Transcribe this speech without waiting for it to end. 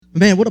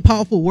Man, what a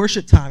powerful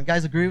worship time. You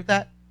guys agree with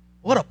that?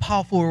 What a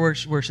powerful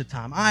worship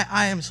time.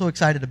 I am so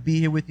excited to be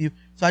here with you.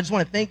 So I just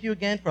want to thank you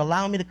again for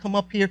allowing me to come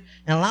up here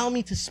and allowing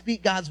me to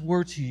speak God's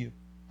word to you.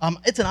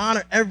 It's an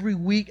honor every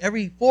week,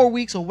 every 4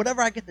 weeks or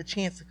whatever I get the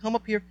chance to come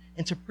up here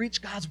and to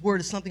preach God's word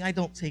is something I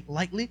don't take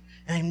lightly.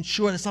 And I'm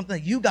sure it's something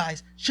that you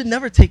guys should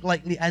never take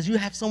lightly as you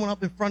have someone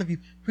up in front of you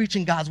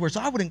preaching God's word. So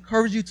I would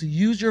encourage you to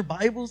use your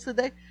Bibles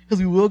today because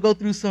we will go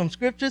through some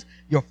scriptures,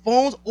 your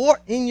phones, or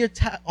in your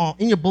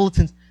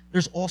bulletins.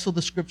 There's also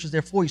the scriptures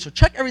there for you. So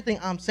check everything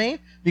I'm saying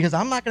because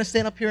I'm not going to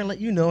stand up here and let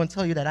you know and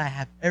tell you that I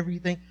have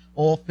everything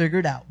all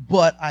figured out.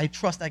 But I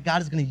trust that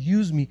God is going to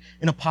use me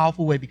in a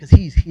powerful way because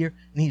he's here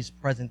and he's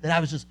present.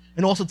 That was just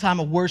an awesome time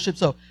of worship.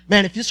 So,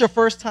 man, if it's your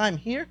first time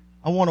here,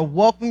 I want to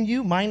welcome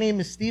you. My name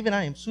is Stephen.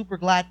 I am super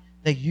glad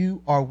that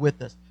you are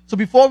with us. So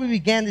before we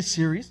began this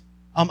series,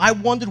 I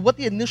wondered what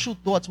the initial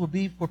thoughts would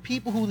be for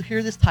people who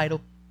hear this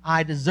title,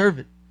 I Deserve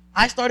It.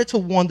 I started to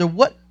wonder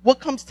what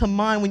comes to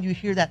mind when you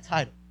hear that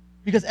title.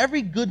 Because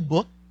every good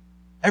book,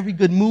 every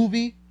good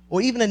movie,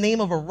 or even the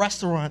name of a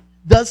restaurant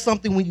does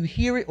something when you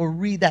hear it or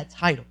read that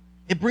title.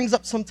 It brings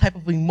up some type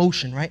of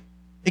emotion, right?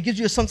 It gives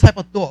you some type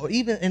of thought or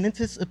even an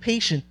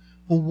anticipation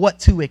for what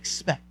to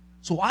expect.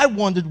 So I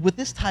wondered, with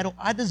this title,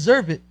 I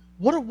Deserve It,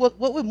 what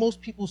would most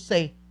people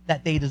say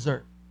that they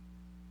deserve?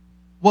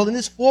 Well, in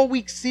this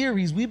 4-week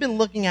series, we've been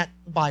looking at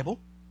the Bible,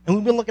 and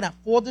we've been looking at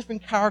 4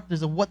 different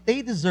characters of what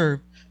they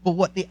deserve, but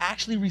what they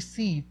actually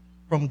received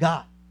from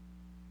God.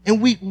 In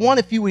week 1,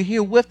 if you were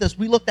here with us,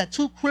 we looked at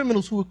 2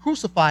 criminals who were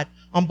crucified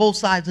on both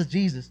sides of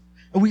Jesus.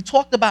 And we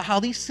talked about how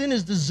these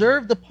sinners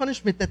deserved the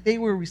punishment that they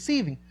were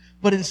receiving.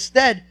 But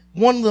instead,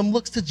 one of them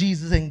looks to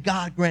Jesus and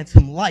God grants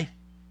him life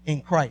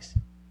in Christ.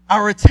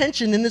 Our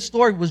attention in this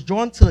story was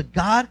drawn to the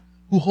God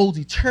who holds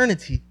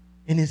eternity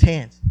in his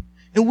hands.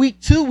 In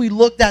week 2, we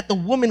looked at the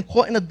woman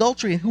caught in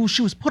adultery and who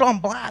she was put on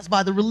blast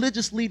by the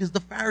religious leaders, the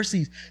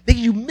Pharisees. They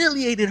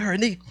humiliated her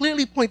and they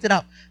clearly pointed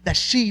out that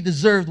she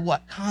deserved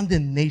what?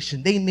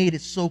 Condemnation. They made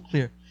it so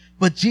clear.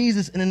 But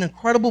Jesus, in an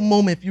incredible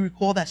moment, if you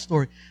recall that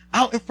story,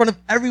 out in front of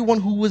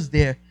everyone who was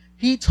there,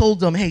 he told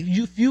them, hey,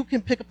 if you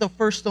can pick up the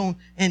first stone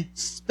and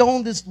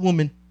stone this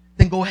woman,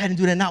 then go ahead and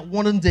do that. Not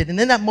one of them did. And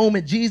in that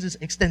moment, Jesus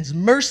extends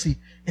mercy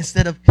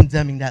instead of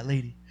condemning that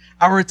lady.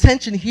 Our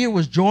attention here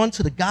was drawn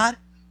to the God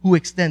who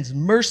extends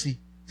mercy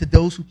to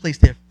those who place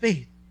their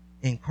faith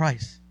in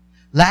Christ.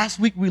 Last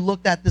week, we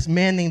looked at this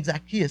man named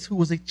Zacchaeus, who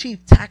was a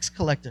chief tax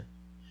collector,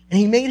 and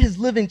he made his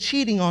living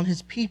cheating on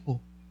his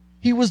people.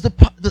 He was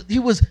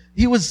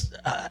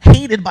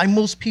hated by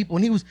most people,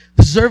 and he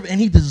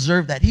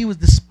deserved that. He was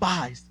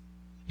despised.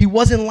 He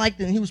wasn't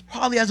liked, and he was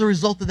probably, as a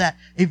result of that,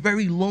 a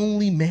very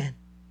lonely man.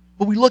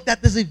 But we looked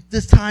at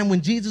this time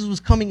when Jesus was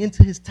coming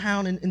into his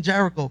town in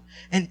Jericho.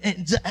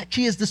 And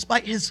Zacchaeus,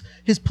 despite his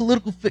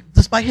political,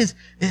 despite his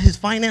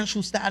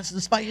financial status,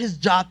 despite his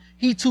job,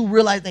 he too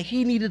realized that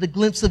he needed a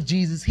glimpse of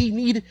Jesus. He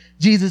needed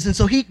Jesus. And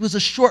so he was a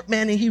short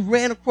man and he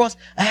ran across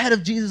ahead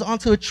of Jesus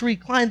onto a tree,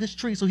 climbed this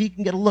tree so he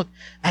can get a look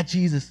at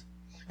Jesus.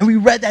 And we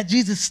read that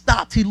Jesus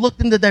stopped. He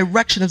looked in the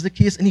direction of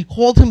Zacchaeus and he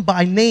called him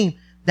by name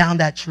down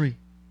that tree.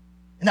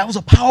 And that was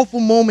a powerful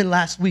moment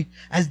last week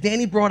as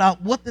Danny brought out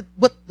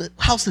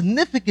how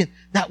significant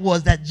that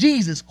was that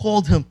Jesus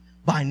called him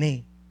by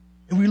name.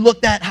 And we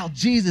looked at how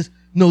Jesus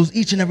knows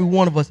each and every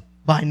one of us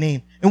by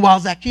name. And while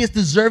Zacchaeus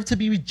deserved to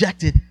be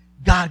rejected,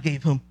 God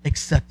gave him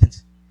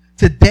acceptance.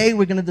 Today,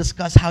 we're going to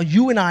discuss how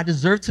you and I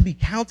deserve to be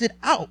counted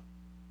out.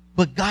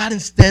 But God,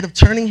 instead of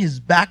turning his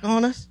back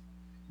on us,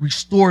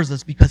 restores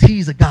us because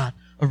he's a God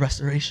of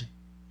restoration.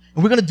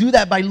 And we're going to do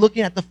that by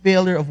looking at the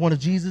failure of one of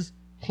Jesus'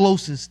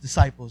 closest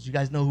disciples. You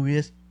guys know who he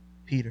is?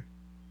 Peter.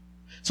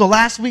 So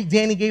last week,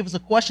 Danny gave us a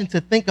question to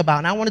think about,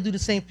 and I want to do the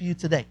same for you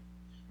today.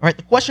 All right,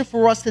 the question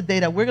for us today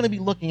that we're going to be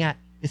looking at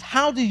is,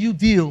 how do you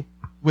deal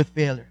with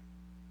failure?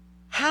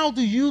 How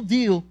do you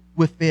deal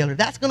with failure?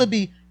 That's going to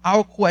be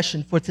our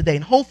question for today.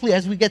 And hopefully,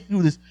 as we get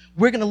through this,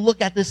 we're going to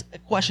look at this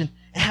question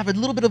and have a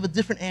little bit of a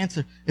different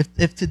answer.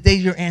 If today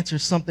your answer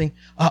is something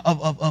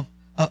of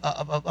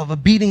a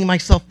beating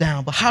myself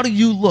down, but how do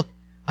you look?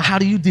 How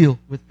do you deal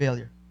with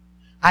failure?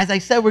 As I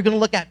said, we're going to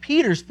look at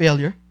Peter's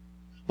failure.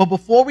 But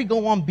before we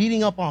go on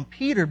beating up on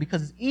Peter,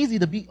 because it's easy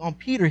to beat on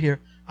Peter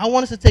here, I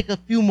want us to take a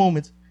few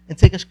moments and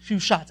take a few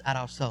shots at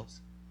ourselves.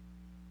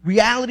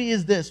 Reality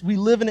is this. We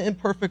live in an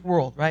imperfect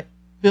world, right?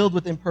 Filled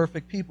with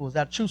imperfect people. Is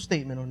that a true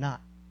statement or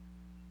not?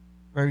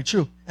 Very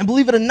true. And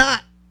believe it or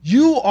not,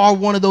 you are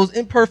one of those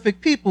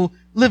imperfect people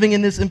living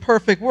in this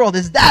imperfect world.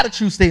 Is that a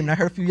true statement? I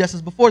heard a few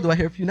yeses before. Do I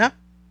hear a few now?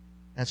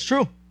 That's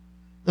true.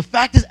 The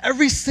fact is,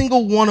 every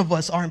single one of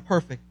us are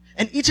imperfect.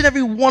 And each and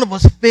every one of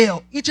us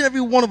fail. Each and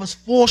every one of us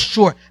falls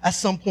short at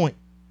some point.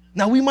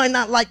 Now, we might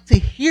not like to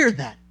hear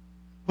that,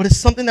 but it's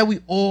something that we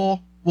all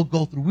will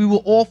go through. We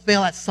will all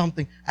fail at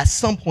something at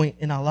some point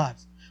in our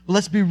lives. But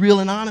let's be real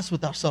and honest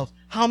with ourselves.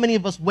 How many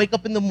of us wake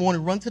up in the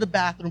morning, run to the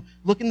bathroom,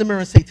 look in the mirror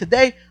and say,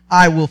 today,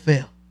 I will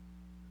fail.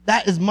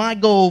 That is my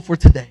goal for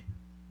today.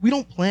 We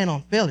don't plan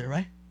on failure,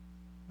 right?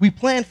 We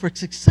plan for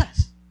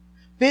success.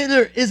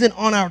 Failure isn't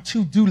on our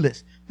to-do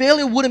list.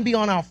 Failure wouldn't be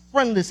on our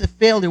friend list if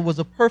failure was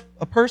a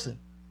person.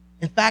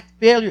 In fact,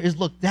 failure is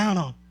looked down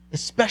on,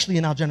 especially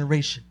in our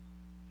generation.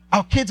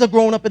 Our kids are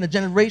growing up in a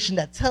generation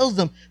that tells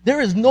them there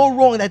is no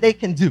wrong that they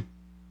can do.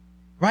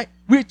 Right?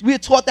 We are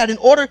taught that in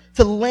order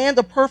to land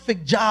a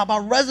perfect job,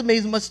 our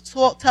resumes must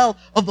tell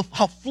of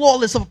how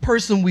flawless of a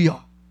person we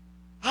are.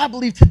 I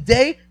believe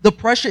today the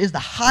pressure is the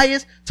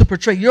highest to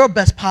portray your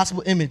best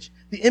possible image,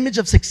 the image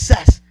of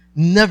success,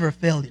 never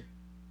failure.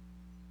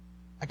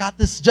 I got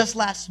this just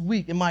last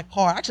week in my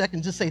car. Actually, I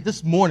can just say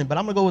this morning, but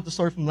I'm going to go with the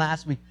story from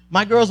last week.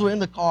 My girls were in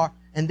the car,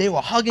 and they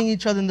were hugging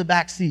each other in the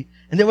back seat,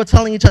 and they were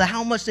telling each other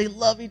how much they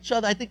love each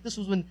other. I think this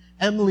was when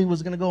Emily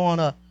was going to go on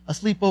a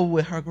sleepover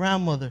with her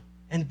grandmother.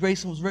 And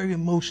Grayson was very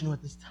emotional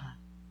at this time.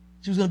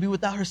 She was going to be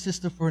without her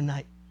sister for a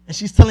night. And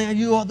she's telling her,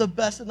 you are the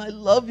best and I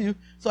love you.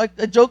 So I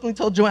jokingly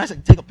told Joanne, I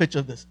said, take a picture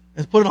of this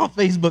and put it on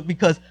Facebook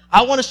because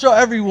I want to show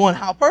everyone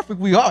how perfect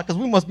we are because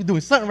we must be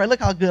doing something right.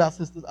 Look how good our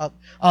sisters,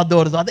 our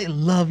daughters are. They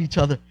love each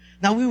other.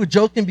 Now we were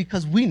joking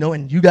because we know,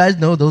 and you guys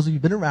know, those of you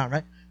who've been around,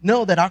 right?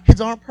 Know that our kids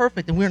aren't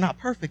perfect and we're not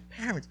perfect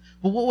parents.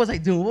 But what was I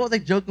doing? What was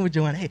I joking with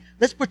Joanne? Hey,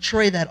 let's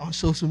portray that on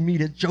social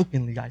media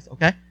jokingly, guys,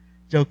 okay?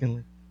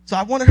 Jokingly. So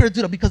I wanted her to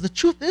do that because the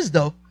truth is,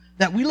 though,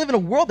 that we live in a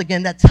world,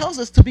 again, that tells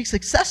us to be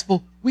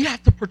successful, we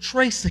have to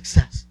portray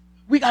success.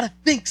 We got to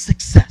think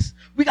success.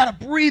 We got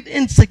to breathe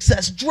in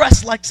success,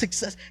 dress like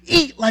success,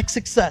 eat like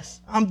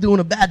success. I'm doing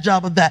a bad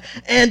job of that.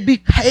 And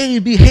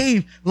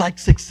behave like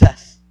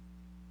success.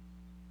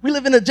 We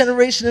live in a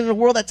generation in a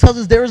world that tells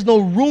us there is no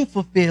room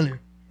for failure.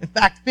 In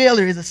fact,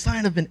 failure is a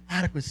sign of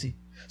inadequacy.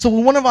 So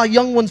when one of our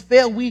young ones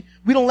fail, we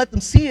don't let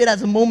them see it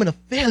as a moment of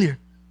failure.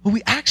 But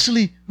we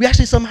actually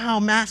somehow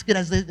mask it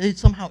as they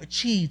somehow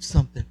achieved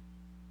something.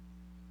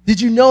 Did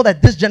you know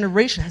that this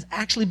generation has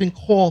actually been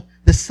called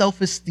the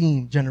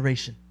self-esteem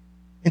generation?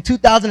 In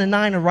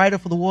 2009, a writer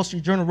for the Wall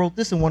Street Journal wrote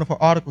this in one of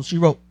her articles. She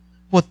wrote,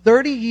 for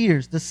 30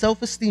 years, the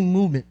self-esteem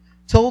movement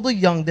told the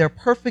young they're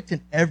perfect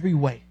in every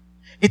way.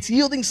 It's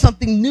yielding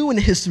something new in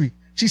history.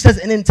 She says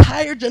an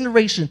entire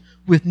generation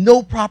with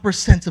no proper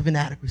sense of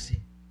inadequacy.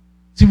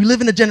 See, we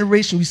live in a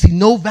generation we see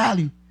no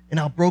value in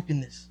our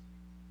brokenness.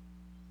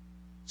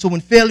 So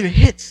when failure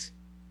hits,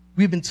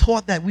 we've been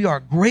taught that we are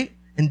great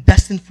and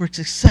destined for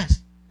success.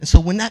 And so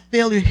when that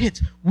failure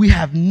hits, we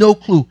have no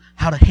clue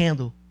how to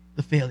handle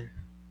the failure.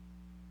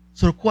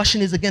 So the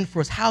question is again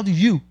for us, how do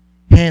you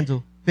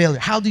handle failure?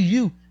 How do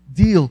you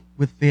deal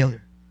with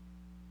failure?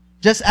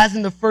 Just as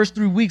in the first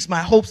 3 weeks,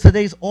 my hope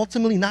today is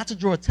ultimately not to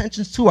draw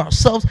attention to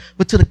ourselves,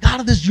 but to the God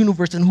of this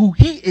universe and who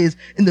He is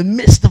in the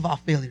midst of our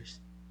failures.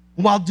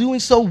 And while doing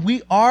so,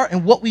 we are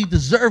and what we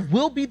deserve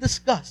will be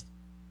discussed.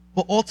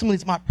 But ultimately,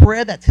 it's my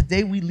prayer that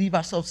today we leave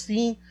ourselves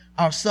seeing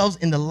ourselves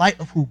in the light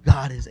of who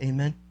God is.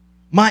 Amen.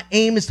 My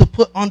aim is to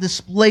put on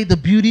display the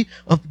beauty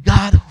of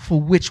God for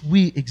which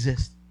we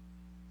exist.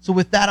 So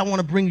with that, I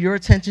want to bring your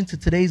attention to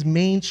today's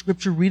main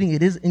scripture reading.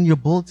 It is in your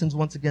bulletins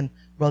once again,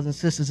 brothers and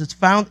sisters. It's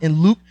found in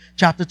Luke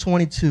chapter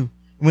 22.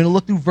 We're going to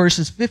look through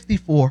verses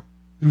 54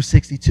 through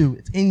 62.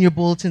 It's in your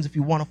bulletins if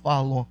you want to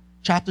follow along.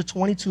 Chapter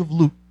 22 of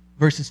Luke,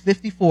 verses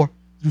 54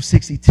 through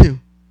 62.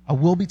 I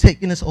will be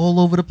taking this all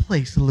over the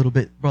place a little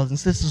bit, brothers and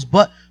sisters,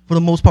 but for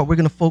the most part, we're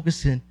going to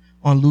focus in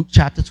on Luke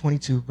chapter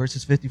 22,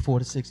 verses 54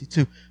 to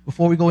 62.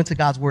 Before we go into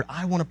God's word,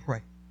 I want to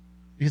pray.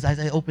 Because as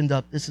I opened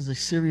up, this is a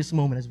serious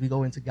moment as we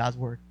go into God's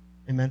word.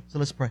 Amen. So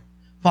let's pray.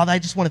 Father, I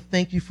just want to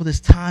thank you for this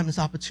time, this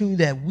opportunity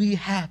that we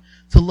have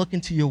to look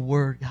into your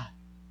word, God.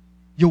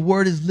 Your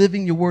word is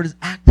living, your word is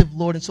active,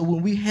 Lord. And so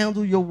when we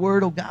handle your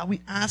word, oh God,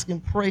 we ask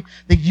and pray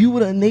that you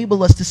would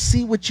enable us to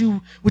see what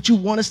you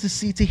want us to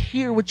see, to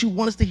hear what you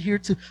want us to hear,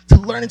 to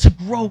learn and to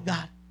grow,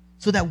 God,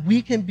 so that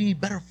we can be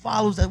better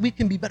followers, that we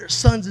can be better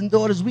sons and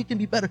daughters, we can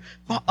be better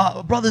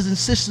brothers and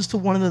sisters to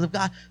one another,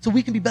 God, so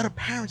we can be better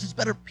parents, as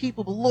better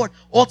people, but Lord,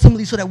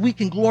 ultimately so that we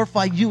can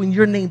glorify you and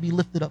your name be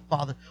lifted up,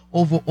 Father,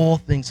 over all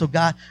things. So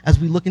God, as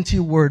we look into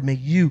your word, may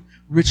you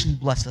richly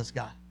bless us,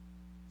 God.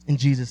 In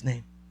Jesus'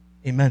 name,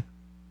 amen.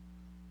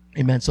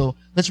 Amen. So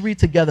let's read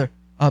together.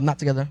 Not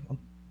together.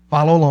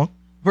 Follow along.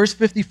 Verse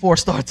 54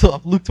 starts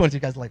off. Luke 20. You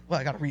guys are like, well,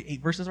 I got to read 8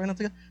 verses right now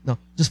together? No,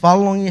 just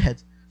follow along in your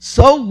heads.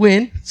 So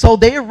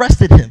they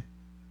arrested him,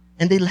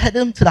 and they led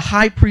him to the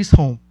high priest's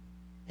home,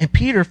 and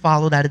Peter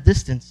followed at a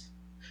distance.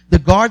 The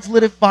guards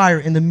lit a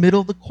fire in the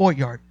middle of the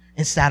courtyard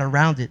and sat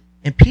around it,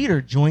 and Peter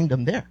joined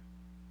them there.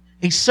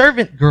 A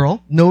servant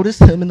girl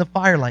noticed him in the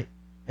firelight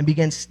and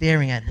began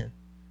staring at him.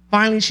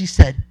 Finally, she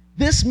said,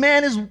 "This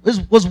man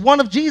was one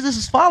of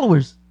Jesus'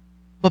 followers."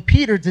 But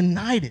Peter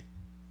denied it.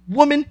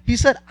 "Woman," he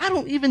said, "I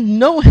don't even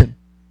know him."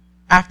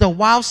 After a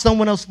while,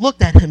 someone else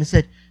looked at him and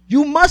said,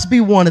 "You must be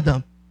one of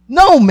them."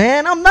 "No,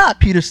 man, I'm not,"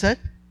 Peter said.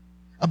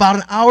 About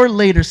an hour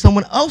later,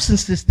 someone else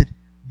insisted,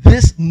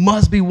 "This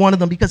must be one of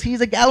them because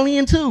he's a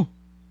Galilean too."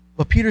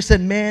 But Peter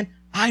said, "Man,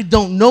 I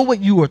don't know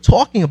what you are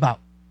talking about."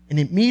 And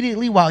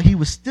immediately while he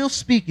was still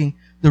speaking,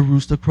 the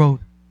rooster crowed.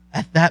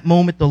 At that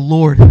moment, the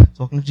Lord,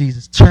 talking to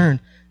Jesus, turned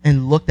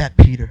and looked at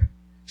Peter.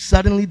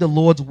 Suddenly, the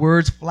Lord's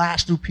words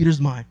flashed through Peter's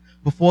mind.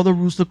 "Before the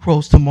rooster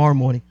crows tomorrow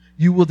morning,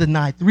 you will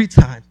deny 3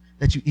 times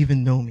that you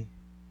even know me."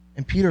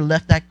 And Peter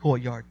left that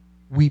courtyard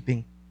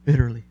weeping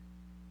bitterly.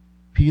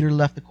 Peter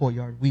left the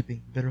courtyard weeping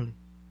bitterly.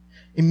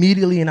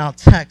 Immediately in our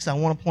text, I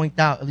want to point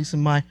out, at least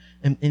in the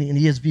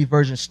ESV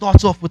version,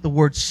 starts off with the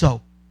word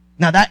so.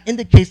 Now that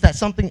indicates that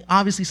something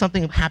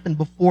happened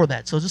before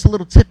that. So just a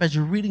little tip as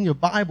you're reading your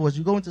Bible, as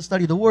you go into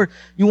study the word,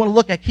 you want to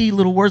look at key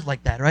little words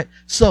like that, right?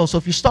 So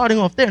if you're starting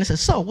off there and it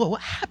says so,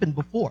 what happened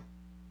before?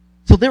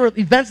 So there were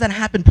events that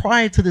happened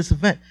prior to this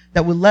event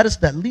that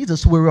leads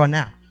us to where we are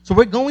now. So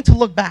we're going to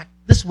look back.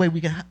 This way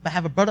we can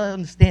have a better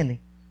understanding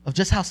of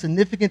just how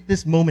significant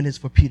this moment is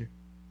for Peter.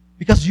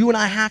 Because you and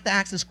I have to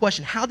ask this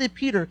question: how did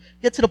Peter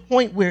get to the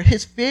point where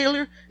his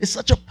failure is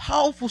such a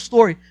powerful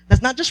story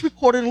that's not just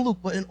recorded in Luke,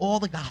 but in all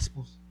the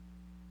Gospels?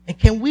 And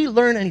can we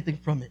learn anything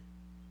from it?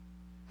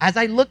 As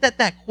I looked at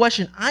that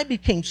question, I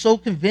became so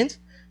convinced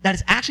that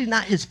it's actually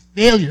not his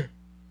failure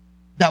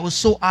that was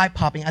so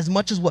eye-popping as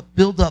much as what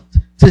built up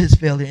to his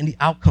failure and the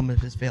outcome of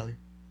his failure.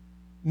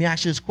 Let me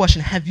ask you this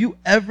question. Have you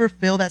ever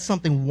failed at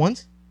something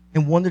once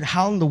and wondered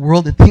how in the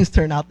world did things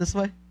turn out this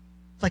way?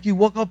 It's like you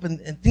woke up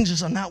and things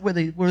just are not where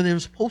they were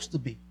supposed to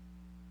be.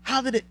 How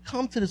did it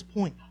come to this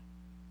point?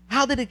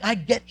 How did I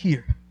get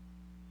here?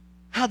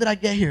 How did I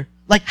get here?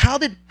 Like how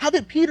did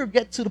Peter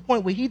get to the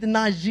point where he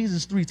denies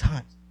Jesus 3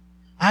 times?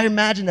 I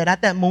imagine that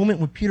at that moment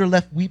when Peter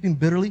left weeping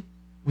bitterly,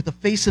 with the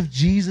face of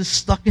Jesus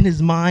stuck in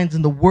his mind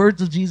and the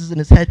words of Jesus in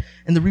his head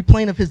and the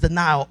replaying of his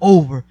denial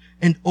over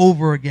and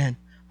over again,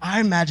 I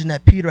imagine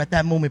that Peter at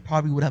that moment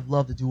probably would have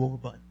loved the do-over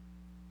button.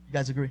 You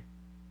guys agree?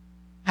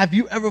 Have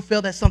you ever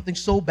failed at something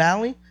so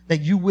badly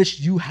that you wish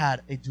you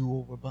had a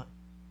do-over button?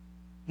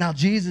 Now,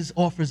 Jesus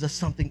offers us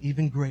something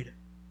even greater.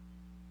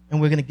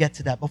 And we're going to get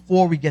to that.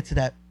 Before we get to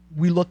that,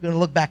 we're going to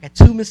look back at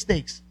 2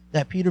 mistakes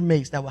that Peter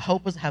makes that will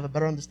help us have a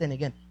better understanding.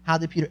 Again, how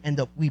did Peter end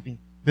up weeping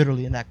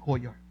bitterly in that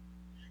courtyard?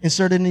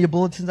 Inserted in your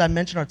bulletins I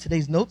mentioned are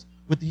today's notes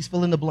with these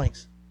fill in the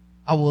blanks.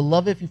 I will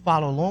love it if you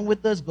follow along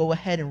with us. Go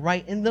ahead and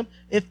write in them.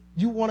 If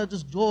you want to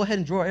just go ahead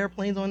and draw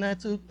airplanes on that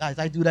too, guys,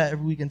 I do that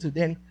every weekend too.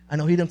 Danny, I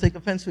know he doesn't take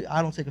offense to it.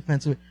 I don't take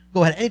offense to it.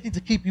 Go ahead. Anything to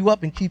keep you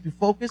up and keep you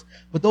focused.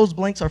 But those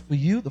blanks are for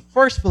you. The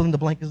first fill in the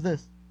blank is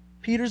this.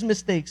 Peter's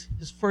mistakes,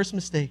 his first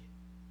mistake.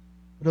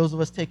 For those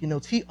of us taking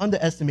notes, he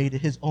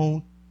underestimated his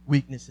own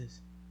weaknesses.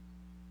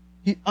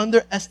 He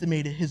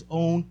underestimated his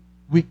own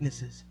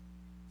weaknesses.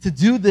 To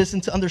do this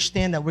and to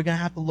understand that, we're going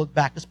to have to look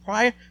back. Because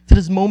prior to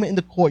this moment in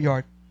the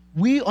courtyard,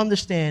 we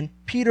understand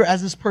Peter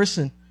as this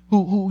person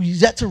who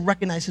is yet to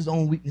recognize his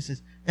own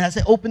weaknesses. And as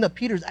I opened up,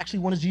 Peter is actually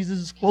one of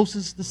Jesus'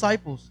 closest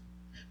disciples.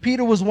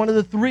 Peter was one of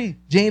the 3,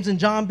 James and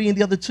John being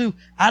the other 2,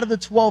 out of the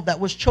 12 that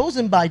was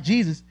chosen by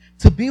Jesus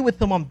to be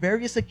with him on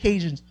various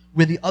occasions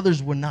where the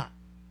others were not.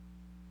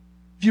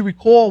 If you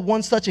recall,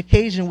 one such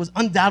occasion was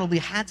undoubtedly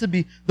had to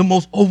be the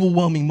most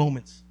overwhelming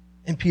moments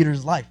in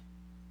Peter's life.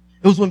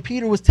 It was when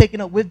Peter was taken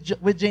up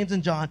with James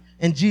and John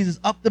and Jesus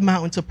up the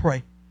mountain to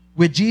pray,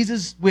 where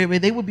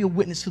they would be a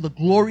witness to the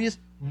glorious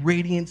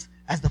radiance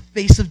as the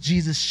face of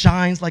Jesus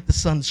shines like the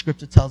sun, the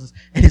scripture tells us,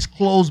 and his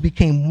clothes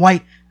became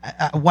white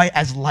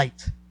as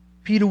light.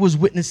 Peter was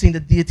witnessing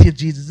the deity of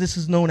Jesus. This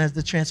is known as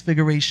the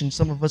transfiguration.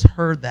 Some of us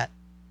heard that.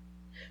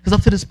 Because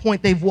up to this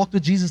point, they've walked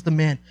with Jesus, the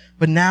man.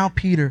 But now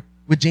Peter,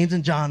 with James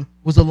and John,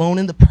 was alone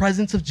in the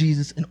presence of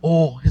Jesus in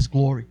all his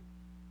glory.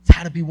 It's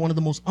had to be one of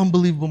the most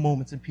unbelievable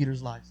moments in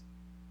Peter's life.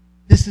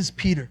 This is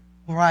Peter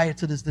prior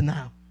to this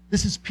denial.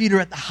 This is Peter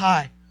at the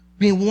high,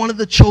 being one of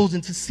the chosen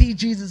to see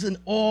Jesus in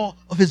all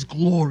of his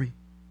glory.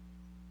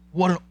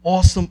 What an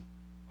awesome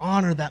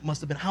honor that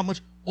must have been. How much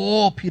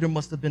awe Peter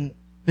must have been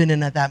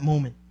in at that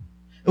moment.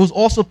 It was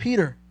also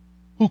Peter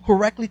who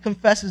correctly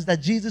confesses that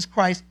Jesus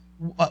Christ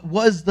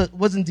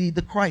was indeed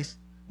the Christ.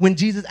 When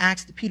Jesus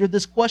asked Peter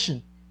this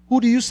question,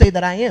 "Who do you say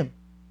that I am?"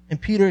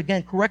 And Peter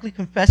again correctly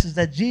confesses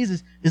that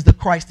Jesus is the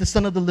Christ, the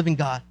Son of the living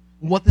God.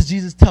 And what does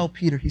Jesus tell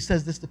Peter? He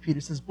says this to Peter.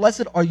 He says,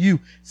 "Blessed are you,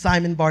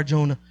 Simon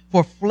Bar-Jonah,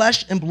 for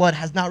flesh and blood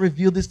has not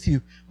revealed this to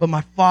you, but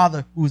my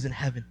Father who is in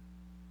heaven."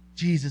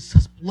 Jesus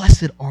says,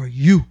 "Blessed are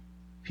you,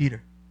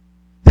 Peter."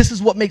 This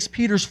is what makes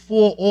Peter's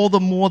fall all the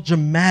more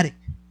dramatic.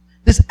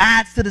 This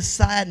adds to the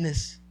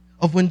sadness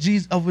of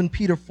when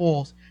Peter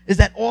falls, is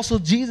that also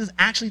Jesus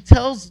actually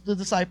tells the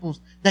disciples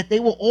that they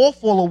will all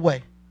fall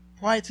away.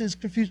 Prior to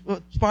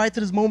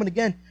this moment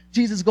again,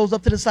 Jesus goes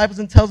up to the disciples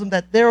and tells them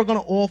that they're going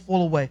to all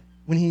fall away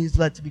when he is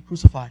led to be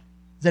crucified.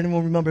 Does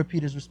anyone remember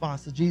Peter's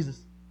response to Jesus?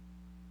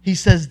 He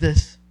says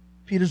this,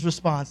 Peter's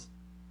response,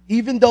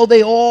 "Even though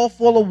they all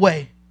fall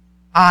away,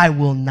 I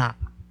will not."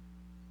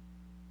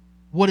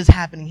 What is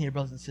happening here,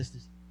 brothers and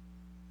sisters?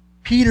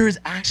 Peter is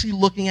actually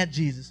looking at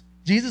Jesus.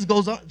 Jesus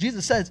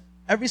says,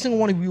 "Every single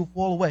one of you will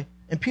fall away."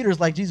 And Peter is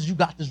like, "Jesus, you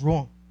got this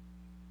wrong.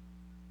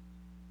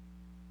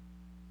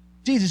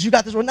 Jesus, you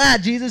got this wrong." "Nah,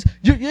 Jesus,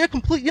 you're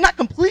not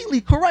completely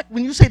correct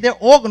when you say they're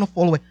all going to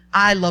fall away.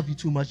 I love you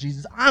too much,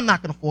 Jesus. I'm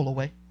not going to fall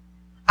away.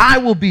 I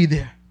will be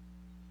there."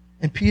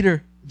 And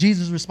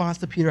Jesus' response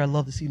to Peter, I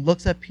love this. He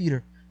looks at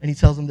Peter and he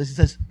tells him this. He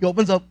says, he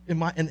opens up in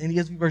the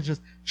ESV version,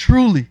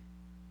 "Truly,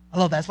 I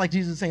love that. It's like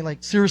Jesus saying,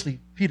 like, seriously,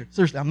 Peter,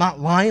 seriously, I'm not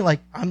lying.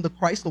 Like, I'm the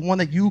Christ, the one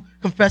that you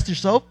confessed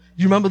yourself.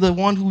 Do you remember the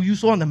one who you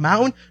saw on the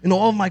mountain in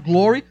all of my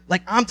glory?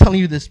 Like, I'm telling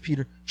you this,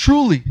 Peter.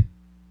 Truly,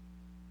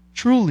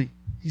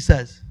 he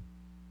says,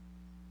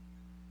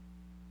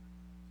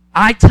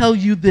 I tell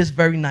you this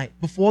very night,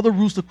 before the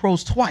rooster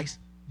crows twice,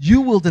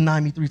 you will deny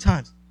me 3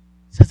 times.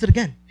 Says it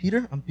again.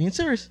 Peter, I'm being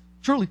serious.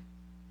 Truly,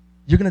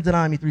 you're going to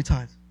deny me 3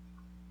 times.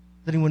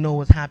 Does anyone know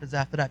what happens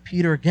after that?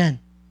 Peter again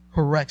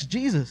corrects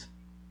Jesus.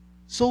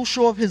 So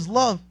sure of his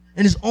love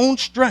and his own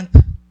strength,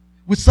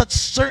 with such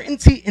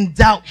certainty and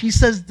doubt, he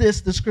says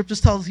this, the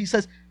scriptures tell us, he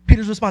says,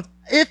 Peter's response,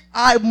 if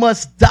I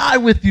must die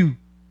with you,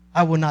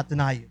 I will not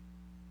deny you.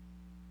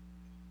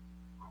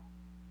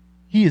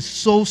 He is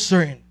so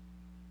certain,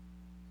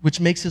 which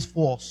makes his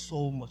fall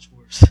so much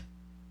worse.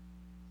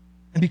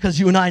 And because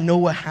you and I know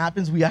what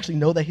happens, we actually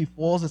know that he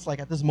falls. It's like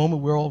at this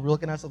moment, we're all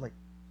looking at ourselves like,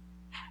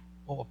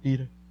 poor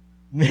Peter.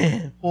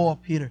 Man, poor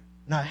Peter.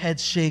 And our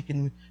heads shake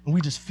and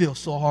we just feel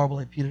so horrible.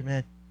 Like, Peter,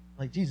 man,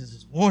 like Jesus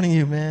is warning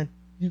you, man.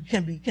 You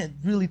can't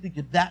really think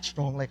you're that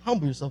strong. Like,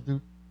 humble yourself,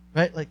 dude.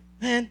 Right? Like,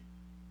 man,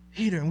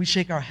 Peter, and we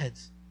shake our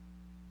heads.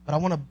 But I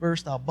want to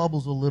burst our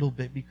bubbles a little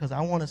bit because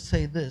I want to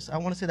say this. I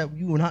want to say that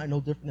you and I are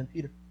no different than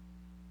Peter.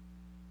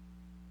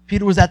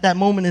 Peter was at that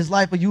moment in his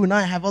life, but you and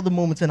I have other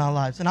moments in our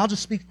lives. And I'll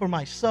just speak for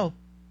myself.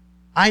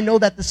 I know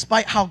that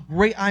despite how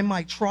great I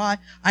might try,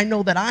 I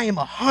know that I am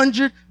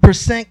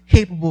 100%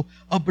 capable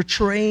of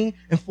betraying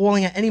and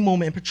falling at any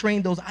moment and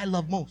betraying those I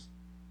love most.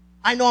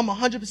 I know I'm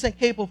 100%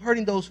 capable of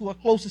hurting those who are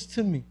closest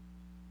to me.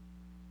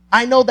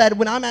 I know that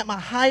when I'm at my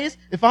highest,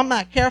 if I'm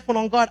not careful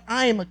on God,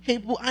 I am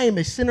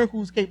a sinner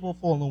who's capable of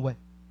falling away.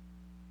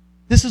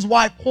 This is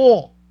why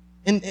Paul,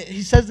 and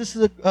he says this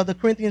to the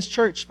Corinthians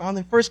church, found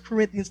in 1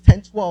 Corinthians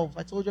 10:12.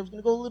 I told you I was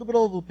going to go a little bit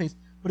over the pace,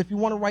 but if you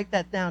want to write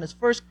that down, it's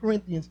 1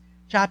 Corinthians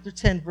chapter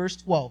 10, verse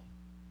 12.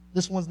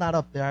 This one's not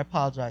up there. I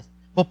apologize.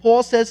 But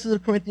Paul says to the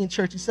Corinthian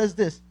church, he says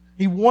this.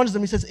 He warns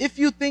them. He says, if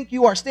you think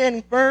you are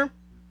standing firm,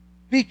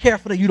 be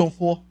careful that you don't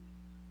fall.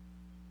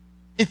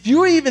 If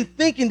you're even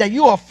thinking that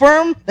you are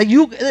firm, that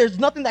there's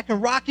nothing that can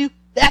rock you,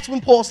 that's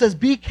when Paul says,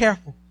 be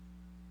careful.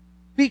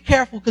 Be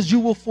careful because you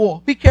will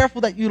fall. Be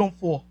careful that you don't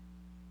fall.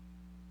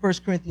 1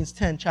 Corinthians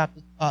 10,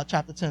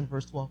 chapter 10,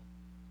 verse 12.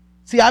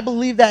 See, I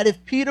believe that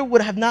if Peter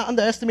would have not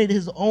underestimated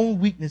his own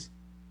weakness,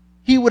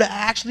 he would have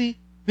actually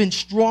been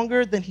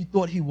stronger than he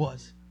thought he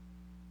was.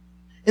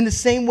 In the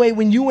same way,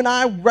 when you and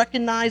I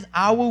recognize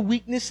our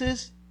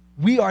weaknesses,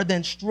 we are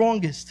then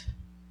strongest.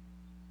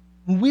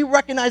 When we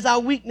recognize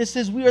our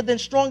weaknesses, we are then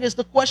strongest.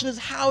 The question is,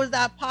 how is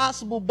that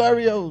possible,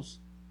 Berrios?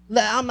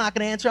 I'm not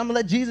going to answer. I'm going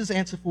to let Jesus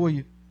answer for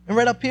you. And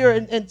right up here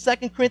in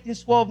 2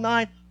 Corinthians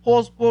 12:9,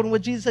 Paul's quoting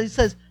what Jesus says. He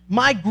says,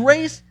 my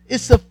grace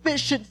is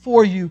sufficient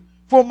for you,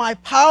 for my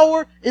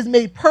power is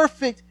made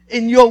perfect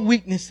in your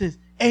weaknesses.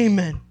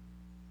 Amen.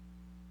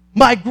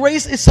 My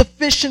grace is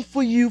sufficient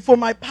for you, for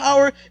my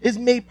power is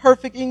made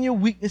perfect in your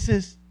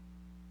weaknesses.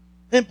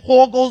 And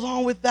Paul goes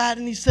on with that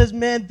and he says,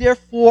 man,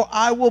 therefore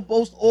I will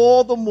boast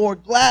all the more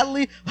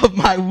gladly of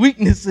my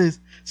weaknesses,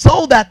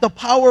 so that the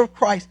power of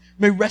Christ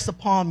may rest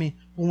upon me.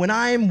 For when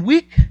I am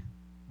weak,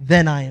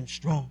 then I am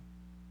strong.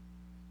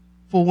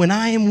 For when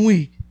I am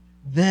weak,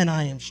 then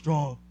I am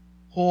strong.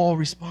 Paul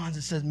responds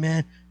and says,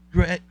 man,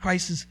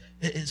 Christ's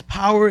his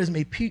power is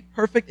made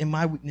perfect in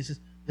my weaknesses.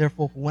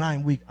 Therefore, for when I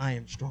am weak, I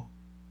am strong.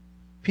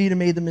 Peter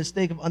made the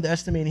mistake of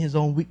underestimating his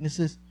own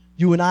weaknesses.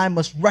 You and I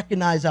must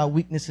recognize our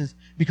weaknesses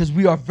because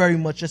we are very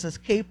much just as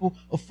capable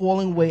of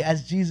falling away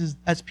as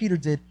Peter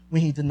did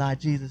when he denied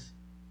Jesus.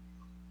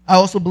 I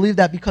also believe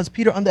that because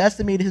Peter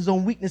underestimated his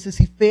own weaknesses,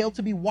 he failed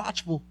to be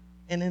watchful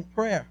and in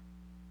prayer.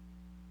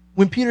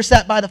 When Peter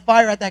sat by the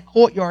fire at that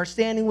courtyard,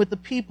 standing with the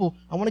people,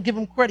 I want to give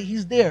him credit.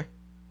 He's there.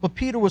 But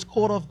Peter was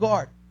caught off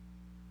guard.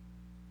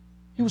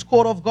 He was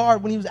caught off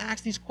guard when he was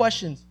asked these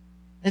questions.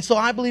 And so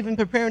I believe in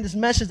preparing this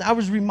message, I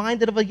was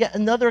reminded of yet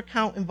another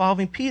account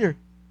involving Peter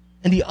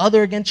and the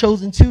other again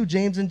chosen two,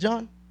 James and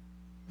John,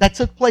 that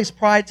took place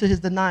prior to his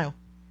denial.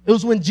 It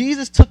was when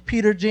Jesus took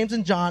Peter, James,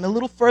 and John a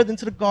little further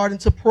into the garden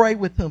to pray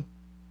with him.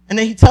 And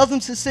then he tells them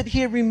to sit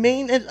here,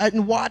 remain,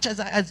 and watch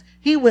as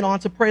he went on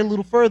to pray a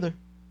little further.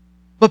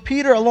 But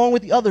Peter, along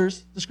with the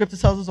others, the scripture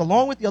tells us,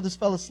 along with the others,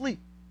 fell asleep.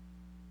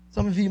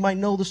 Some of you might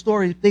know the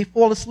story. They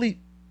fall asleep.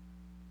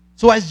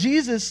 So as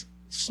Jesus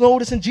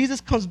notices and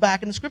Jesus comes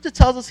back, and the scripture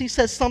tells us he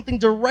says something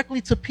directly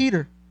to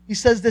Peter. He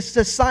says this, he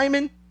says,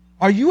 Simon,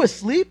 are you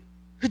asleep?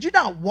 Could you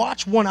not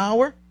watch 1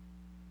 hour?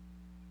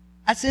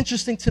 That's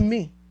interesting to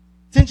me.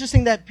 It's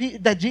interesting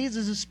that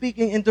Jesus is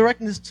speaking and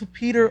directing this to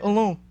Peter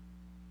alone.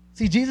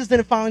 See, Jesus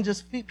didn't find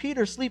just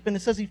Peter sleeping.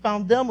 It says he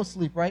found them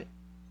asleep, right?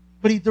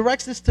 But he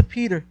directs this to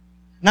Peter.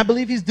 And I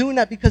believe he's doing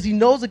that because he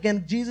knows,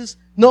 again, Jesus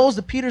knows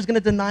that Peter's going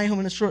to deny him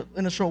in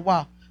a short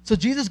while. So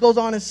Jesus goes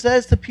on and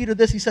says to Peter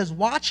this. He says,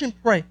 watch and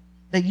pray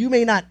that you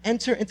may not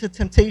enter into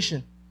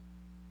temptation.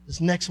 This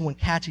next one,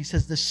 catchy,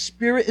 says, the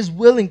spirit is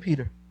willing,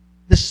 Peter.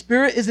 The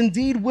spirit is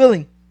indeed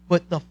willing,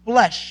 but the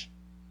flesh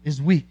is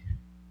weak.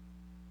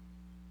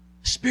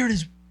 The spirit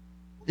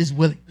is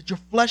willing, but your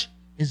flesh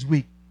is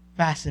weak.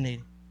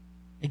 Fascinating.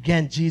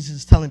 Again, Jesus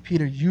is telling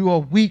Peter, you are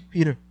weak,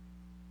 Peter.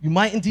 You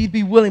might indeed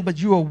be willing, but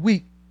you are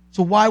weak.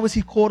 So why was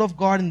he caught off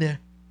guard in there?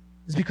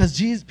 It's because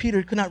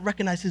Peter could not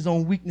recognize his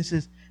own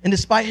weaknesses. And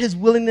despite his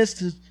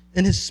willingness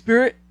and his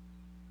spirit,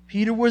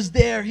 Peter was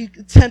there. He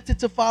attempted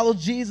to follow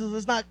Jesus.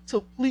 Let's not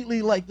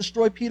completely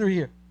destroy Peter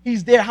here.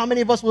 He's there. How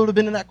many of us would have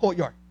been in that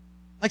courtyard?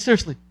 Like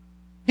seriously.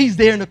 He's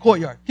there in the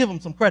courtyard. Give him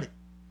some credit.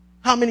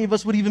 How many of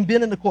us would even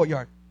been in the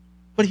courtyard?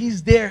 But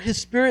he's there. His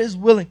spirit is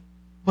willing,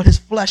 but his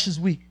flesh is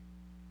weak.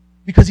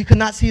 Because he could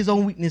not see his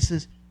own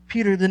weaknesses,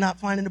 Peter did not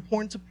find it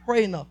important to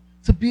pray enough,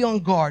 to be on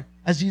guard,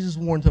 as Jesus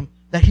warned him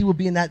that he would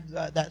be in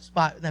that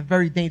spot, that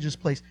very dangerous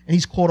place. And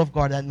he's caught off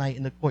guard that night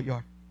in the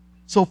courtyard.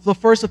 So the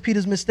first of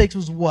Peter's mistakes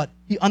was what?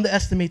 He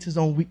underestimates his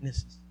own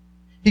weaknesses.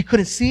 He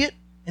couldn't see it,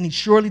 and he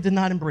surely did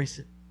not embrace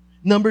it.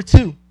 Number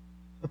 2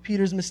 of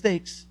Peter's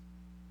mistakes,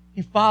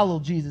 he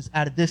followed Jesus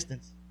at a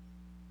distance.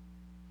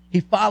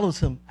 He follows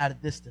him at a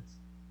distance.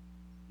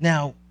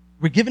 Now,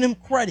 we're giving him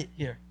credit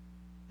here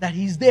that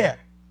he's there.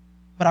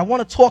 But I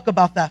want to talk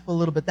about that for a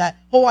little bit, that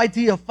whole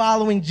idea of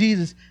following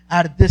Jesus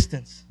at a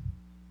distance.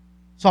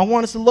 So I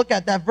want us to look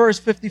at that verse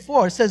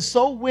 54. It says,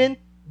 so when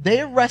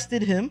they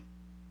arrested him,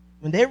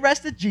 when they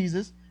arrested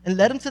Jesus and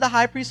led him to the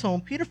high priest's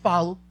home, Peter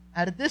followed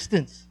at a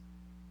distance.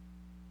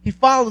 He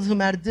followed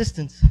him at a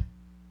distance.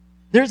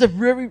 There's a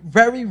very,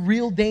 very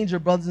real danger,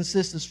 brothers and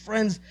sisters,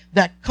 friends,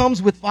 that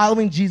comes with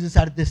following Jesus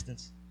at a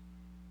distance.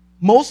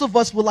 Most of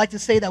us would like to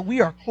say that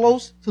we are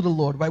close to the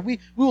Lord, right? We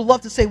would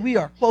love to say we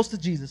are close to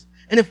Jesus.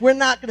 And if we're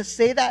not going to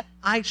say that,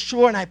 I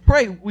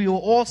pray we will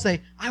all say,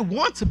 I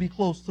want to be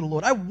close to the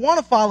Lord. I want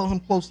to follow him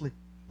closely.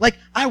 Like,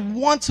 I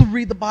want to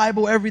read the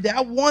Bible every day.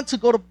 I want to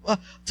go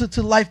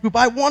to life group.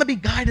 I want to be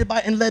guided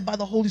by and led by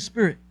the Holy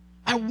Spirit.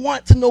 I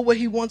want to know what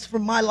he wants for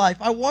my life.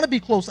 I want to be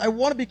close. I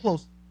want to be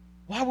close.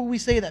 Why would we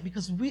say that?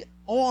 Because we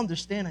all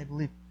understand, I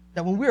believe,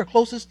 that when we are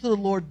closest to the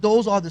Lord,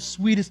 those are the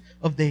sweetest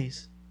of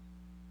days.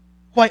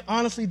 Quite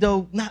honestly,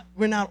 though,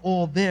 we're not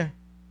all there.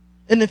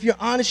 And if you're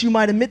honest, you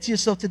might admit to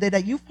yourself today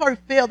that you've probably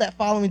failed at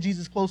following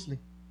Jesus closely.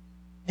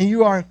 And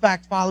you are, in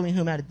fact, following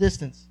him at a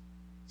distance.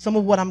 Some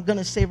of what I'm going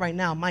to say right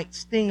now might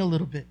sting a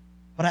little bit.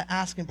 But I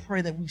ask and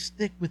pray that we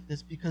stick with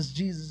this because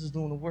Jesus is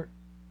doing the work.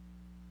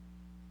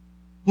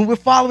 When we're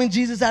following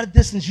Jesus at a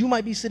distance, you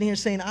might be sitting here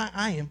saying,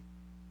 I am.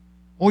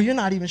 Or you're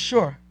not even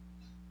sure.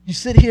 You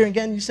sit here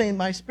again, you're saying,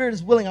 my spirit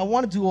is willing. I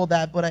want to do all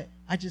that, but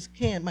I just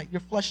can't.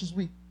 Your flesh is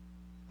weak.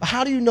 But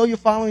how do you know you're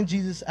following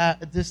Jesus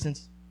at a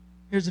distance?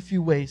 Here's a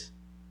few ways.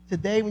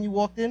 Today, when you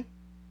walked in,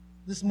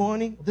 this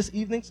morning, this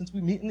evening, since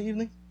we meet in the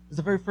evening, is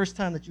the very first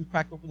time that you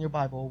cracked open your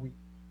Bible all week.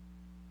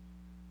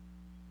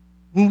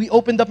 When we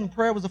opened up in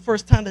prayer, was the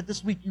first time that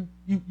this week you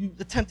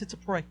attempted to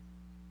pray.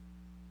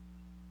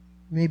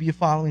 Maybe you're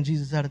following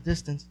Jesus at a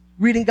distance.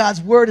 Reading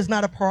God's word is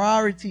not a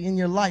priority in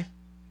your life.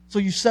 So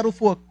you settle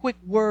for a quick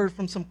word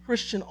from some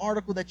Christian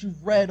article that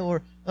you've read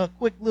or a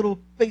quick little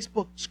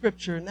Facebook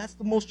scripture, and that's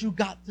the most you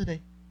got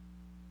today.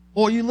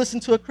 Or you listen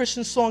to a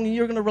Christian song and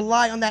you're going to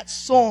rely on that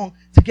song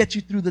to get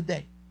you through the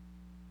day.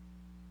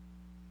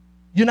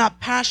 You're not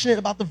passionate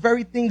about the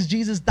very things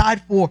Jesus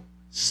died for,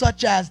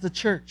 such as the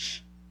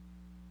church.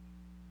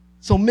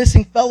 So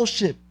missing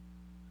fellowship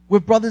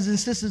with brothers and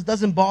sisters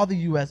doesn't bother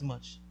you as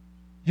much.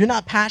 You're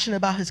not passionate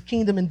about his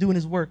kingdom and doing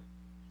his work.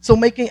 So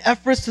making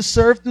efforts to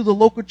serve through the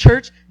local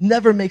church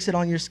never makes it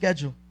on your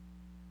schedule.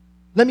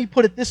 Let me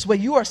put it this way.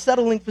 You are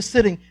settling for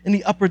sitting in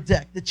the upper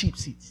deck, the cheap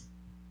seats.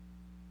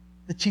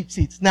 The cheap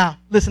seats. Now,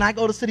 listen, I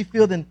go to Citi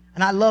Field and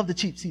I love the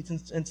cheap seats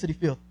in Citi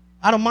Field.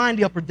 I don't mind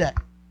the upper deck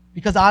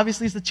because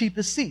obviously it's the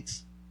cheapest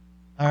seats.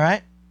 All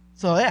right?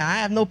 So, yeah, I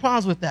have no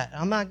problems with that.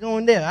 I'm not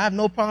going there. I have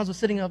no problems with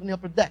sitting up in the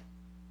upper deck.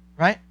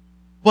 Right?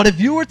 But if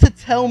you were to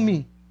tell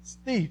me,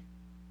 Steve,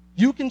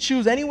 you can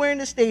choose anywhere in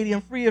the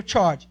stadium free of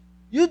charge,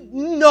 you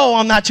know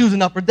I'm not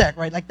choosing upper deck,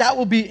 right? Like, that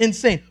would be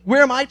insane.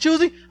 Where am I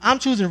choosing? I'm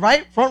choosing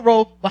right front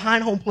row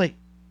behind home plate.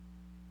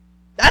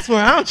 That's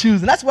where I'm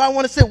choosing. That's where I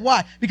want to sit.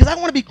 Why? Because I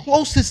want to be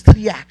closest to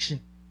the action.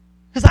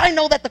 Because I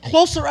know that the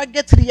closer I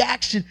get to the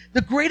action,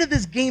 the greater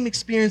this game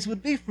experience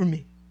would be for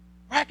me.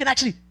 Right? I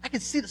can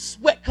see the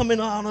sweat coming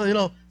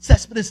on,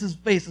 Cespedes'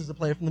 face as a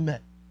player from the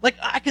Met. Like,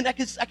 I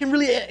can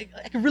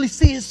really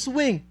see his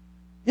swing.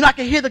 I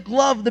can hear the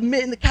glove, the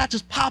mitt, and the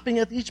catches popping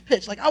at each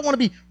pitch. Like, I want to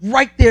be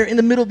right there in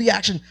the middle of the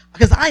action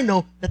because I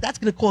know that that's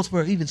going to cause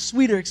for an even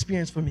sweeter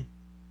experience for me.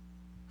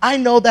 I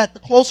know that the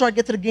closer I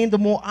get to the game, the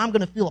more I'm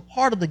going to feel a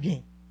part of the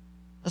game.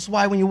 That's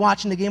why when you're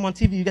watching the game on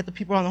TV, you get the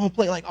people on the home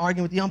plate like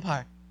arguing with the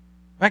umpire,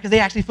 right? Because they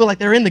actually feel like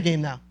they're in the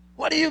game now.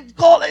 What do you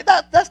call it?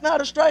 That's not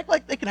a strike.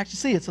 Like, they can actually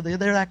see it, so they're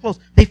that close.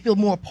 They feel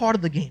more a part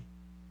of the game.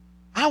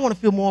 I want to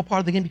feel more a part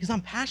of the game because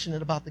I'm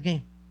passionate about the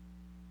game.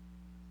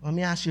 Let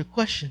me ask you a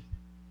question.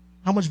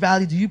 How much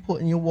value do you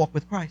put in your walk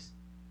with Christ?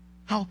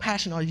 How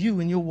passionate are you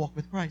in your walk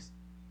with Christ?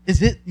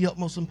 Is it the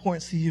utmost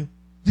importance to you?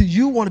 Do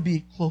you want to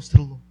be close to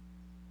the Lord?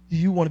 Do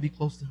you want to be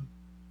close to him?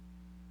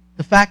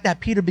 The fact that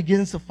Peter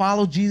begins to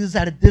follow Jesus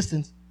at a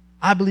distance,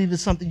 I believe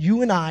is something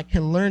you and I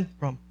can learn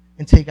from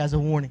and take as a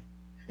warning.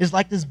 It's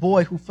like this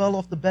boy who fell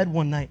off the bed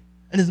one night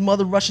And his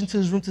mother rushed into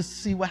his room to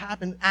see what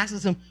happened,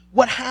 asks him,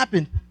 what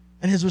happened?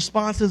 And his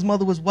response to his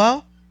mother was,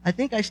 well, I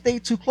think I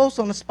stayed too close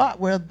on the spot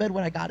where the bed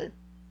when I got it.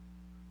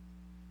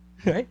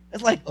 Right?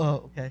 It's like,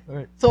 oh, okay, all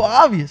right. So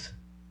obvious.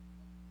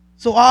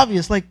 So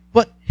obvious. Like,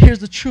 but here's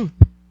the truth.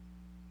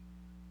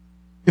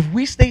 If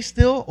we stay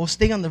still or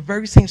stay on the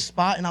very same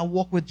spot in our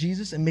walk with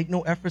Jesus and make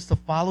no efforts to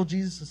follow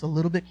Jesus just a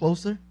little bit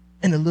closer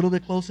and a little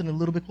bit closer and a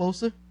little bit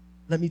closer,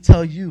 let me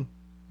tell you,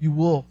 you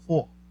will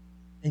fall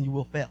and you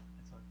will fail.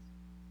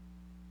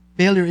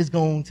 Failure is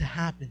going to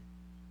happen.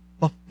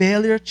 But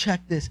failure,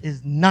 check this,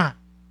 is not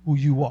who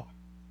you are.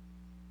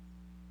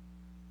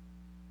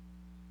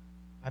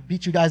 I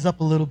beat you guys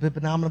up a little bit,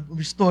 but now I'm going to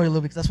restore you a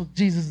little bit because that's what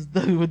Jesus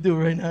would do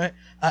right now.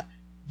 Right?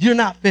 You're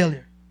not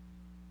failure.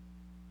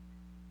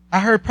 I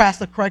heard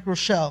Pastor Craig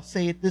Rochelle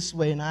say it this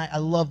way, and I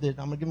loved it.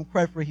 I'm going to give him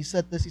credit for it. He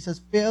said this. He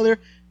says, failure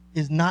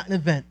is not an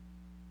event.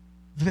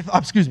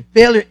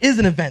 Failure is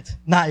an event,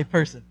 not a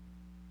person.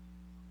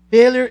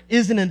 Failure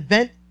is an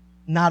event,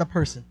 not a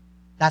person.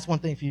 That's one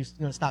thing if you're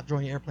going to stop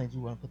drawing your airplanes, you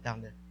want to put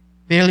down there.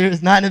 Failure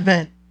is not an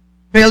event.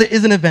 Failure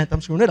is an event.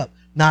 I'm screwing it up.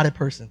 Not a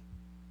person.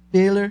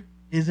 Failure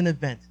is an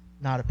event,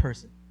 not a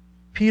person.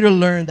 Peter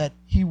learned that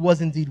he was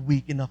indeed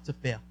weak enough to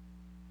fail,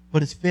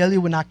 but his failure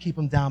would not keep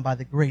him down by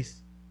the grace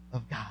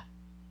of God.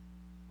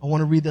 I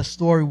want to read the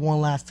story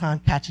one last time,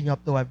 catching up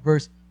though at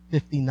verse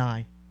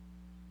 59.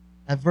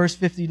 At verse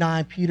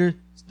 59, Peter's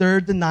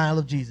third denial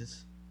of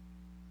Jesus.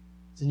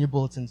 It's in your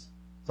bulletins,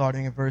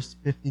 starting at verse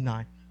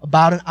 59.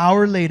 About an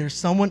hour later,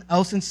 someone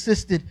else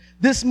insisted,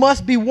 this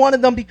must be one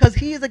of them because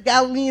he is a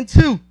Galilean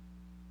too.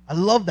 I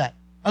love that.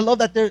 I love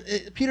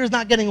that Peter's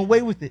not getting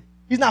away with it.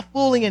 He's not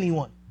fooling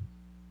anyone.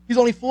 He's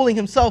only fooling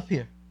himself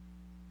here.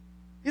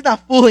 He's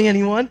not fooling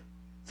anyone.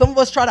 Some of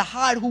us try to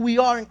hide who we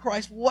are in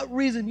Christ. For what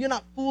reason? You're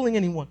not fooling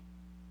anyone.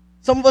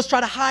 Some of us try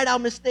to hide our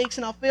mistakes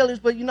and our failures,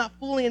 but you're not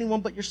fooling anyone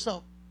but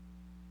yourself.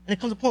 And it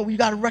comes a point where you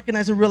got to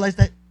recognize and realize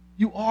that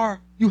you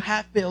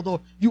have failed,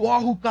 or you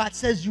are who God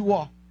says you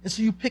are. And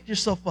so you pick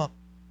yourself up.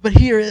 But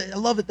here, I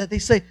love it that they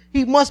say,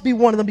 he must be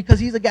one of them because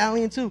he's a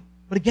Galilean too.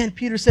 But again,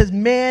 Peter says,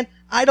 man,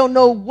 I don't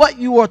know what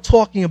you are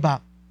talking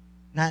about.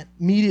 Not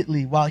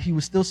immediately, while he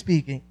was still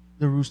speaking,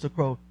 the rooster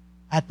crowed.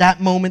 At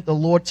that moment, the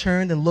Lord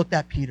turned and looked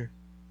at Peter.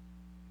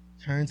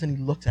 Turns and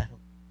he looks at him.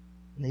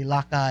 And they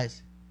lock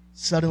eyes.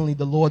 Suddenly,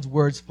 the Lord's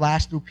words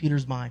flashed through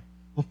Peter's mind.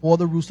 Before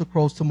the rooster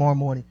crows tomorrow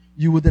morning,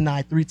 you will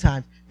deny 3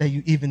 times that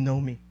you even know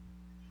me.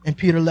 And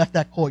Peter left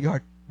that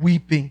courtyard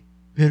weeping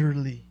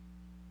bitterly.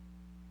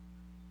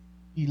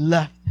 He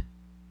left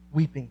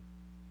weeping.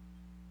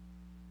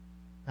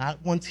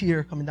 Not one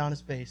tear coming down his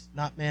face.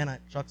 Not, man,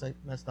 shucks, I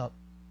messed up.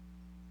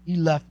 He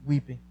left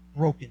weeping,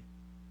 broken.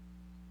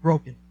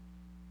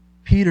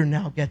 Peter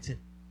now gets it.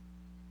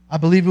 I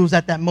believe it was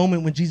at that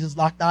moment when Jesus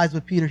locked eyes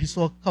with Peter, he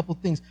saw a couple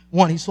things.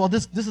 One, he saw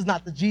this is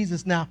not the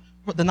Jesus now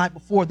for the night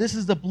before. This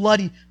is the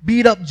bloody,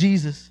 beat up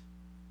Jesus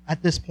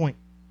at this point.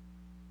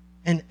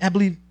 And I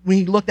believe when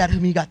he looked at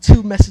him, he got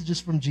 2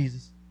 messages from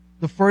Jesus.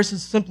 The first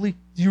is simply,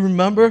 do you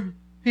remember,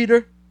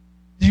 Peter?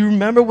 Do you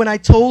remember when I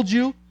told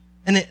you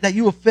and that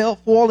you would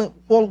fall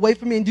away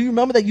from me? And do you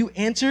remember that you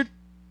answered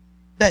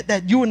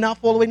that you would not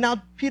fall away?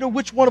 Now, Peter,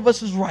 which one of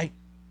us is right?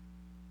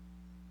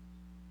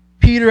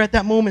 Peter at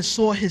that moment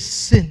saw his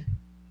sin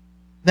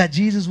that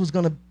Jesus was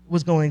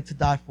going to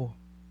die for.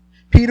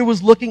 Peter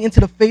was looking into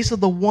the face of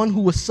the one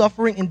who was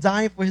suffering and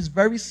dying for his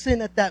very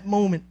sin at that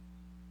moment.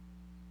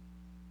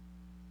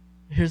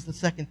 Here's the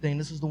second thing.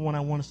 This is the one I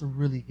want us to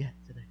really get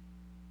today.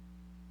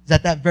 Is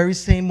at that very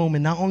same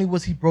moment, not only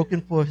was he broken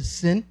for his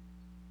sin,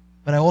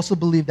 but I also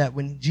believe that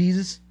when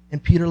Jesus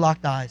and Peter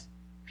locked eyes,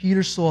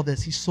 Peter saw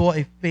this. He saw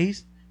a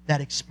face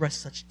that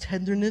expressed such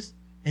tenderness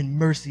and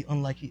mercy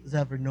unlike he has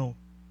ever known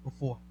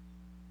before.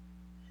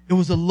 It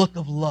was a look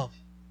of love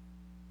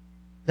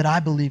that I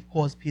believe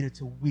caused Peter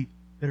to weep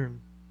bitterly.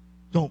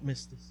 Don't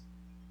miss this.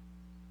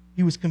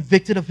 He was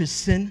convicted of his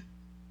sin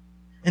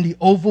and the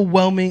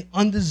overwhelming,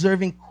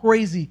 undeserving,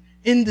 crazy,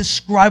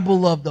 indescribable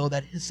love, though,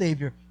 that his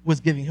Savior was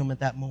giving him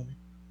at that moment.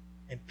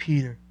 And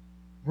Peter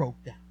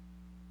broke down.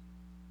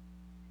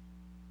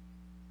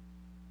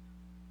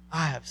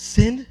 I have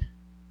sinned,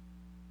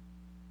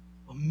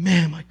 but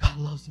man, my God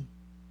loves me.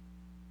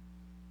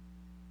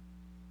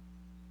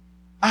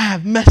 I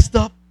have messed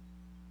up,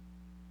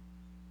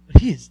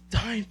 but he is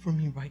dying for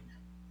me right now.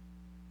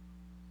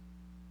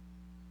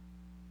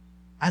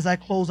 As I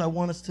close, I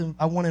want to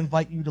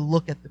invite you to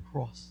look at the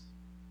cross.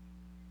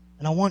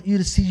 And I want you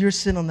to see your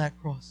sin on that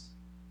cross.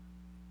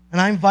 And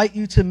I invite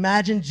you to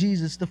imagine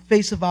Jesus, the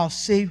face of our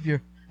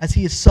Savior, as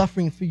he is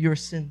suffering for your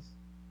sins.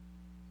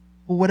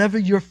 For whatever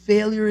your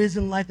failure is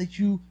in life that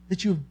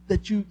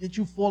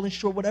you've fallen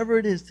short, whatever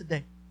it is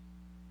today,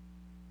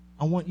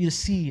 I want you to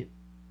see it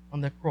on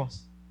that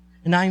cross.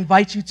 And I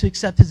invite you to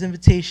accept his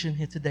invitation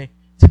here today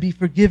to be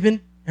forgiven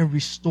and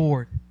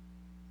restored.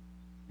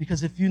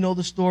 Because if you know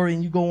the story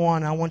and you go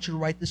on, I want you to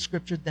write this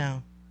scripture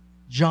down.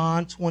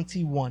 John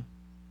 21,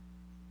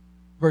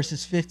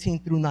 verses 15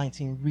 through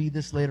 19. Read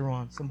this later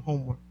on, some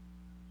homework.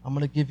 I'm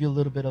going to give you a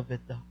little bit of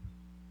it though.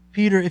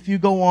 Peter, if you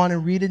go on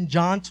and read in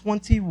John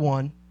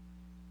 21,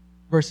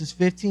 verses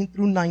 15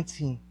 through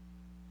 19,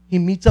 he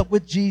meets up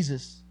with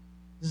Jesus.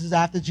 This is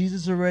after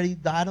Jesus already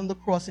died on the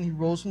cross and he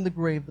rose from the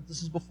grave, but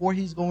this is before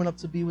he's going up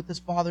to be with his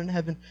Father in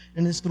heaven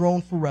and his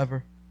throne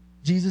forever.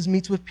 Jesus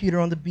meets with Peter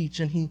on the beach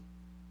and he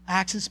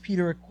asks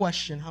Peter a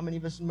question. How many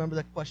of us remember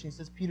that question? He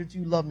says, Peter, do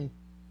you love me?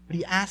 But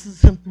he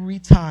asks him 3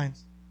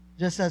 times,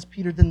 just as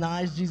Peter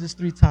denies Jesus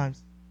 3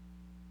 times.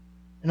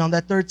 And on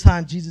that 3rd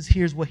time, Jesus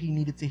hears what he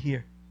needed to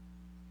hear.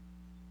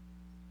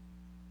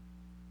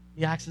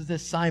 He asks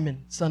this,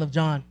 Simon, son of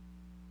John,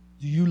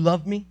 do you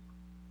love me?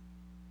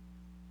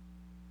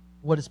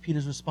 What is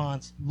Peter's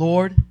response?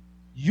 Lord,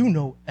 you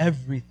know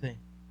everything.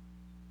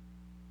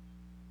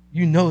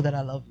 You know that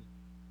I love you.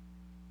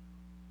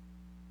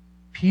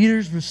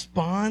 Peter's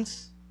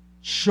response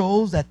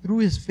shows that through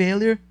his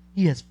failure,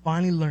 he has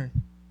finally learned.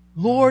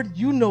 Lord,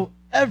 you know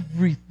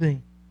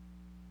everything.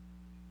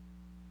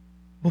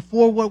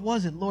 Before, what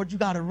was it? Lord, you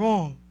got it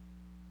wrong.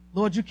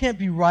 Lord, you can't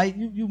be right.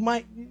 You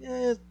might,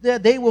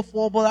 they will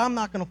fall, but I'm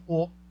not going to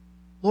fall.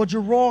 Lord,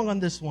 you're wrong on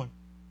this one.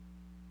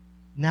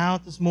 Now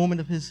at this moment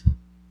of his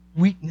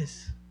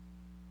weakness,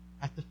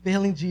 after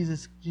failing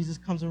Jesus, Jesus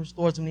comes and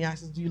restores him and he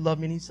asks, do you love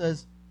me? And he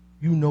says,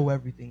 you know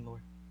everything,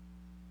 Lord.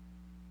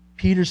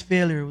 Peter's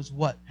failure was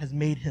what has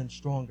made him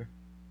stronger.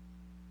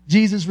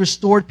 Jesus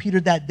restored Peter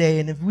that day,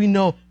 and if we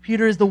know,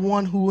 Peter is the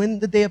one who in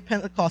the day of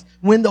Pentecost,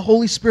 when the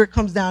Holy Spirit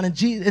comes down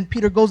and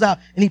Peter goes out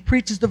and he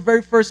preaches the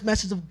very first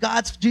message of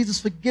Jesus'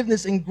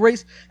 forgiveness and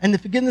grace and the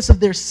forgiveness of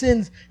their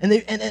sins, and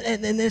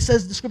it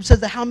says, the scripture says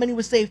that how many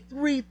were saved?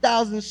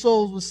 3,000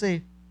 souls were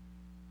saved.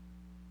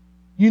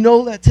 You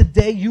know that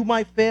today you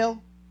might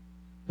fail,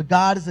 but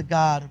God is a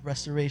God of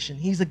restoration.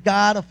 He's a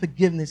God of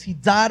forgiveness. He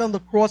died on the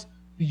cross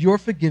for your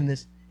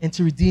forgiveness and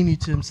to redeem you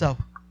to himself.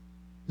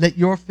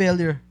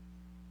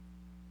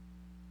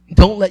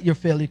 Don't let your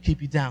failure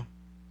keep you down,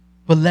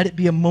 but let it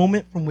be a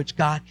moment from which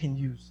God can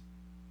use.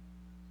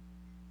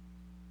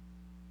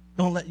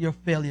 Don't let your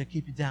failure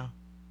keep you down.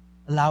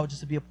 Allow it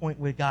just to be a point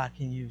where God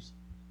can use.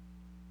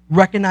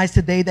 Recognize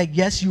today that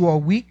yes, you are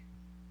weak,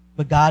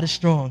 but God is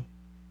strong,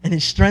 and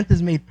his strength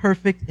is made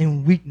perfect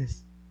in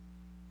weakness.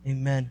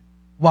 Amen.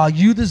 While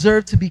you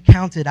deserve to be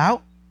counted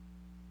out,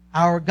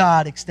 our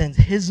God extends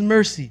his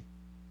mercy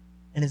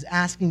and is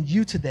asking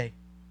you today,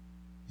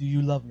 do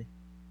you love me?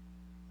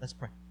 Let's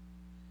pray.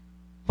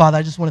 Father,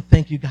 I just want to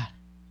thank you, God,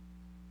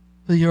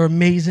 for your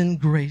amazing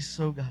grace,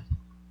 oh God.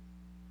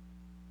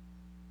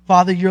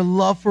 Father, your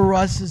love for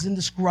us is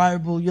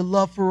indescribable. Your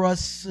love for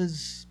us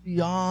is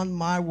beyond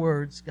my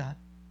words, God,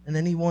 and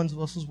anyone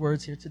else's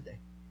words here today.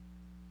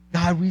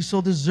 God, we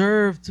so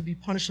deserve to be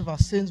punished of our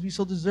sins. We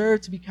so deserve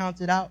to be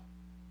counted out.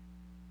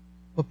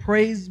 But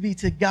praise be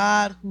to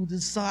God who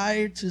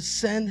desired to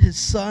send his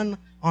Son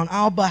on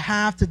our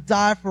behalf to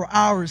die for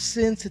our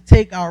sins, to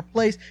take our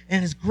place,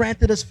 and has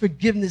granted us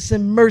forgiveness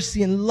and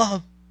mercy and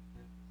love.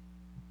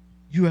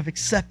 You have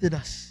accepted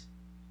us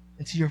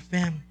into your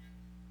family.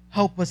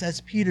 Help us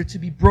as Peter to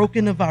be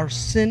broken of our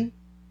sin,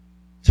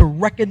 to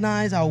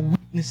recognize our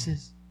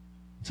weaknesses,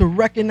 to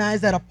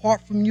recognize that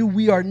apart from you,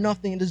 we are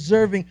nothing and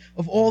deserving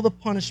of all the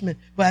punishment.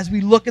 But as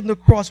we look at the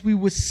cross, we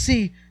will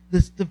see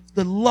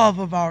the love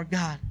of our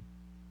God.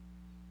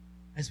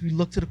 As we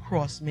look to the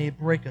cross, may it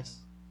break us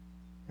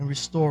and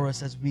restore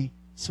us as we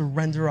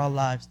surrender our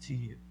lives to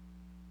you.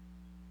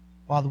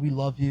 Father, we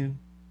love you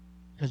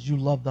because you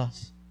loved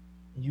us,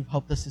 and you've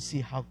helped us to see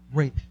how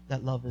great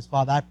that love is.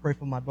 Father, I pray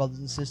for my brothers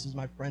and sisters,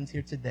 my friends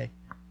here today,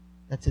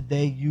 that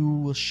today you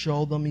will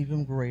show them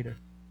even greater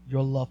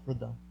your love for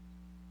them.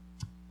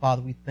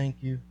 Father, we thank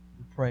you.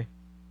 We pray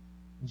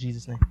in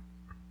Jesus' name.